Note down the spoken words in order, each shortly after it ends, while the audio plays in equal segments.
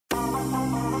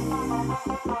Hi,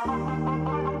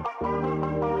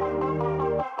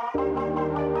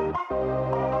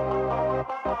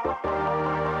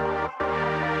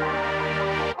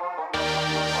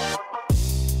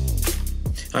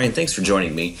 and thanks for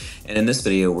joining me. And in this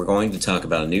video, we're going to talk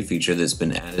about a new feature that's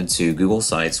been added to Google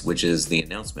Sites, which is the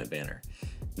announcement banner.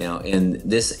 Now, in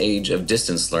this age of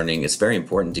distance learning, it's very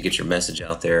important to get your message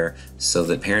out there so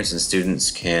that parents and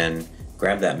students can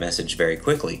grab that message very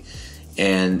quickly.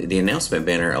 And the announcement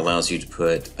banner allows you to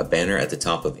put a banner at the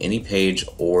top of any page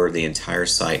or the entire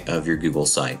site of your Google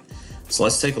site. So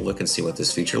let's take a look and see what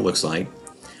this feature looks like.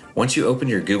 Once you open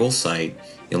your Google site,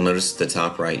 you'll notice at the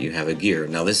top right you have a gear.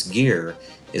 Now this gear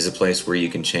is a place where you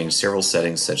can change several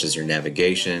settings such as your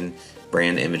navigation,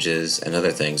 brand images, and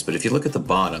other things. But if you look at the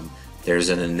bottom, there's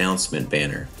an announcement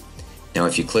banner. Now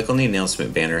if you click on the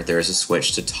announcement banner, there is a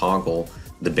switch to toggle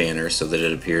the banner so that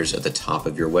it appears at the top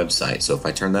of your website. So if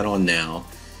I turn that on now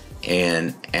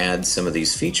and add some of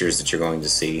these features that you're going to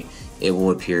see, it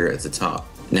will appear at the top.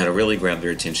 Now to really grab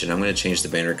their attention, I'm going to change the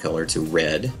banner color to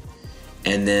red,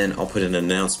 and then I'll put an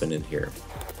announcement in here.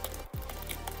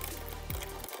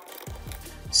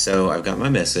 So I've got my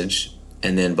message,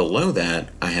 and then below that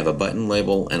I have a button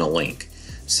label and a link.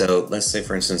 So let's say,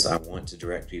 for instance, I want to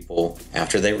direct people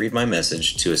after they read my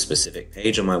message to a specific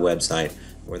page on my website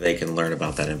where they can learn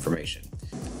about that information.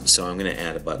 So I'm going to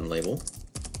add a button label,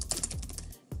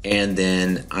 and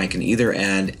then I can either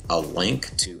add a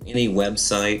link to any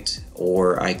website,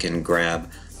 or I can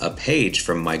grab a page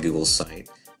from my Google site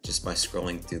just by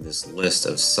scrolling through this list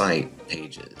of site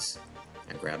pages.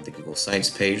 I grab the Google Sites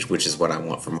page, which is what I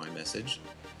want for my message.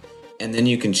 And then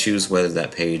you can choose whether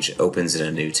that page opens in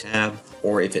a new tab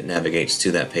or if it navigates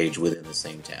to that page within the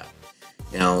same tab.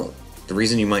 Now, the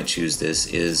reason you might choose this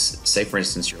is, say for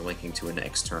instance, you're linking to an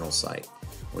external site.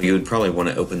 Well, you would probably want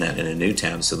to open that in a new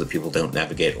tab so that people don't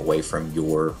navigate away from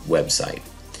your website.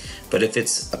 But if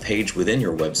it's a page within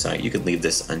your website, you could leave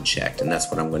this unchecked, and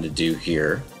that's what I'm going to do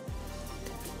here.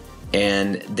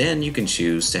 And then you can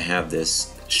choose to have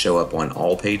this show up on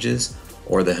all pages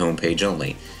or the home page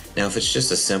only. Now if it's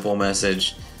just a simple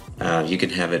message, you can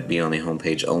have it be on the home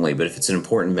page only, but if it's an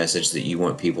important message that you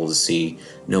want people to see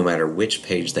no matter which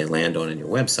page they land on in your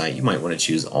website, you might want to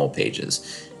choose all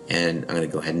pages. And I'm going to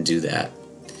go ahead and do that.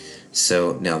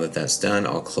 So now that that's done,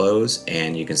 I'll close,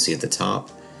 and you can see at the top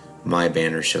my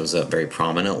banner shows up very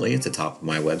prominently at the top of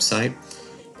my website.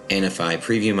 And if I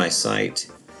preview my site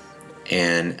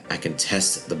and I can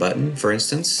test the button, for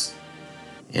instance,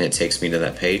 and it takes me to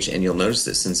that page, and you'll notice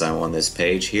that since I'm on this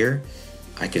page here,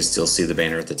 I can still see the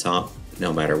banner at the top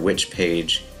no matter which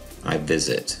page I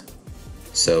visit.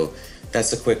 So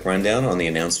that's a quick rundown on the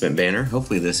announcement banner.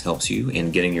 Hopefully this helps you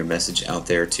in getting your message out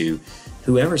there to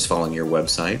whoever's following your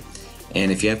website.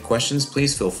 And if you have questions,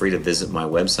 please feel free to visit my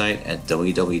website at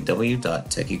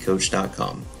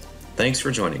www.techycoach.com. Thanks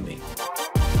for joining me.